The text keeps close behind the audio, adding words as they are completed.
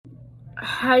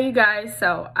Hi you guys.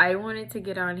 So I wanted to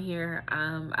get on here.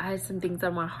 I had some things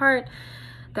on my heart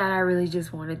that I really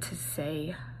just wanted to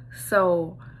say.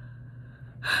 So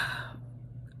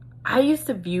I used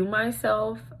to view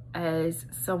myself as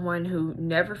someone who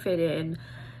never fit in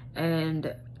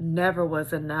and never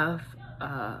was enough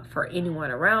for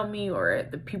anyone around me or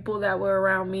the people that were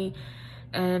around me.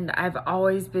 And I've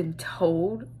always been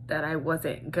told that I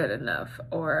wasn't good enough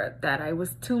or that I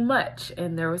was too much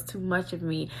and there was too much of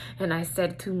me and I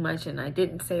said too much and I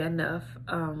didn't say enough.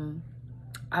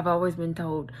 I've always been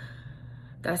told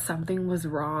that something was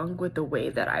wrong with the way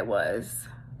that I was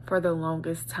for the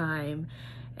longest time.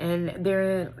 And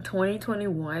there in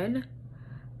 2021,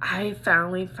 I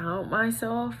finally found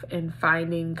myself in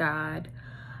finding God.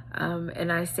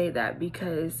 And I say that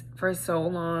because for so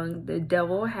long, the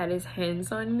devil had his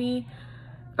hands on me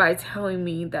by telling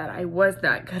me that I was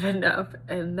not good enough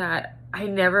and that I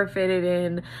never fitted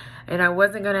in and I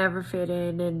wasn't gonna ever fit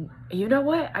in. And you know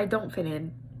what? I don't fit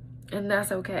in. And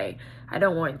that's okay. I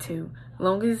don't want to. As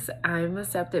long as I'm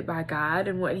accepted by God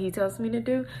and what he tells me to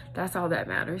do, that's all that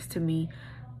matters to me.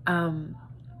 And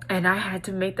I had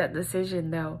to make that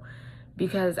decision though,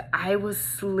 because I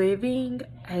was living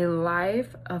a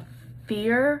life of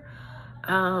fear.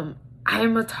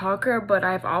 I'm a talker, but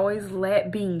I've always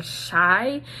let being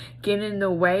shy get in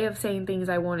the way of saying things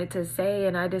I wanted to say.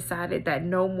 And I decided that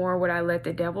no more would I let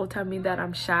the devil tell me that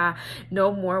I'm shy.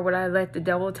 No more would I let the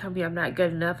devil tell me I'm not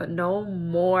good enough. And no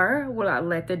more would I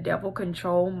let the devil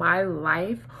control my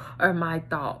life or my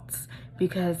thoughts.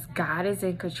 Because God is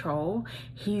in control.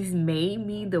 He's made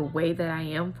me the way that I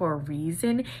am for a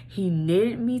reason. He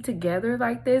knitted me together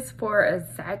like this for a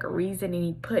exact reason, and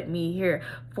he put me here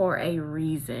for a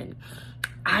reason.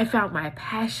 I found my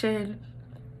passion.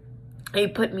 He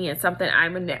put me in something.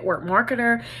 I'm a network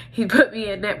marketer. He put me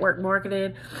in network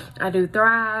marketing. I do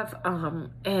Thrive.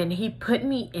 And he put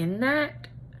me in that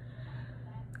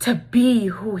to be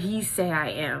who he say I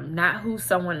am, not who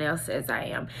someone else says I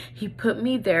am. He put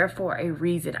me there for a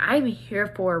reason. I'm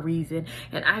here for a reason.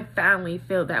 And I finally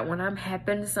feel that when I'm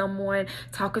helping someone,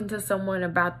 talking to someone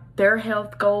about their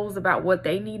health goals, about what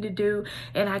they need to do,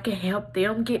 and I can help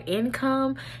them get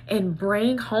income and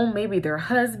bring home maybe their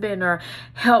husband or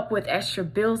help with extra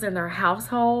bills in their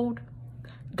household,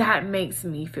 that makes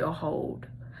me feel whole.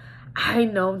 I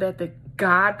know that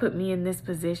God put me in this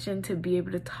position to be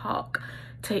able to talk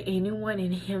to anyone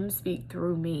and him speak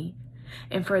through me,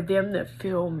 and for them to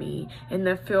feel me and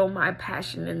to feel my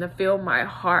passion and to feel my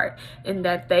heart, and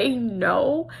that they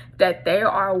know that they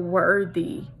are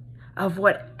worthy of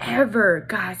whatever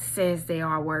God says they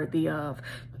are worthy of.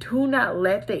 Do not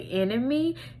let the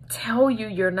enemy tell you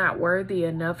you're not worthy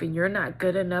enough and you're not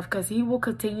good enough, because he will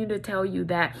continue to tell you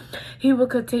that. He will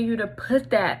continue to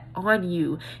put that on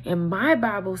you. And my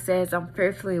Bible says I'm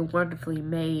fearfully and wonderfully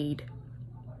made.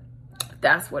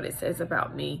 That's what it says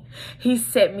about me. He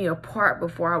set me apart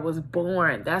before I was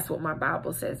born. That's what my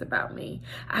Bible says about me.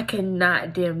 I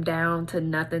cannot dim down to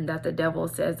nothing that the devil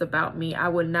says about me. I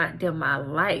would not dim my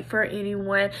light for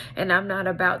anyone, and I'm not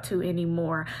about to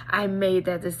anymore. I made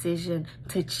that decision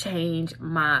to change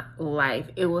my life.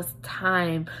 It was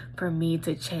time for me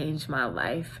to change my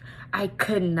life. I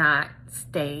could not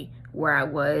stay where I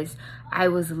was. I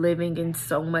was living in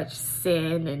so much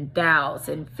sin and doubts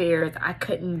and fears. I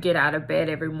couldn't get out of bed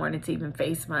every morning to even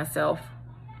face myself.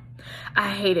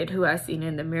 I hated who I seen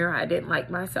in the mirror. I didn't like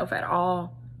myself at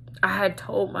all. I had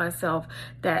told myself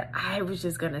that I was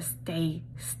just going to stay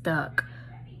stuck.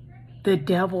 The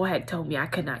devil had told me I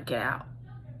could not get out,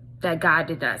 that God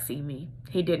did not see me.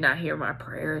 He did not hear my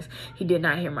prayers. He did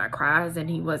not hear my cries, and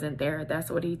he wasn't there.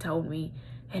 That's what he told me.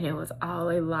 And it was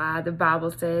all a lie. The Bible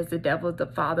says the devil is the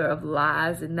father of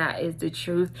lies, and that is the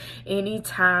truth.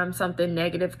 Anytime something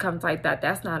negative comes like that,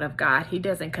 that's not of God. He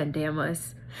doesn't condemn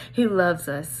us. He loves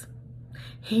us.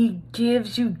 He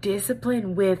gives you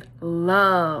discipline with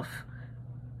love.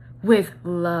 With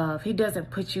love. He doesn't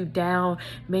put you down,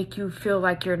 make you feel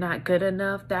like you're not good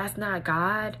enough. That's not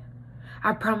God.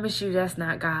 I promise you that's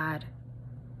not God.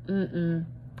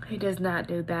 He does not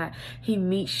do that. He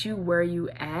meets you where you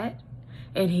at.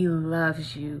 And he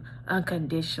loves you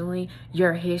unconditionally.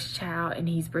 You're his child, and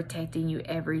he's protecting you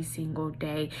every single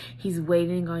day. He's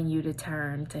waiting on you to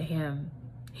turn to him.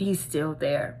 He's still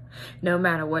there. No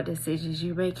matter what decisions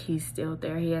you make, he's still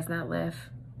there. He has not left.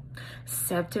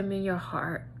 Accept him in your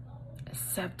heart.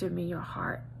 Accept him in your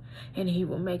heart, and he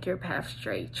will make your path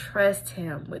straight. Trust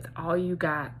him with all you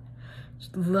got.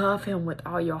 Love him with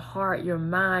all your heart, your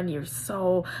mind, your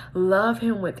soul. Love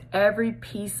him with every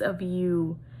piece of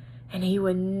you. And he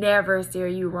would never steer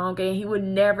you wrong. And he would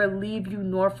never leave you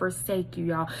nor forsake you,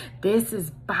 y'all. This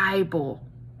is Bible.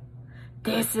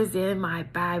 This is in my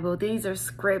Bible. These are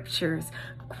scriptures.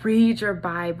 Read your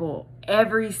Bible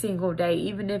every single day,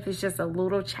 even if it's just a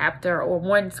little chapter or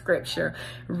one scripture.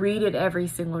 Read it every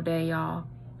single day, y'all.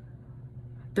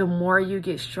 The more you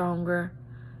get stronger,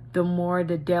 the more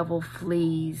the devil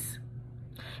flees.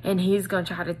 And he's going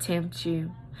to try to tempt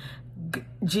you.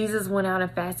 Jesus went out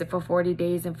and fasted for 40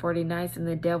 days and 40 nights, and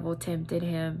the devil tempted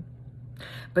him.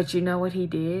 But you know what he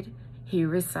did? He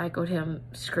recycled him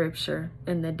scripture,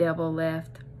 and the devil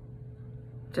left.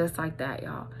 Just like that,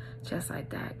 y'all. Just like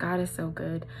that. God is so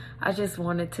good. I just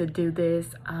wanted to do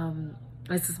this.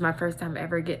 This is my first time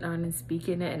ever getting on and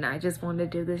speaking it, and I just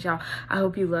wanted to do this, y'all. I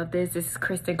hope you love this. This is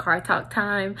Kristen Car Talk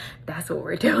time. That's what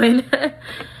we're doing.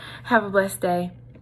 Have a blessed day.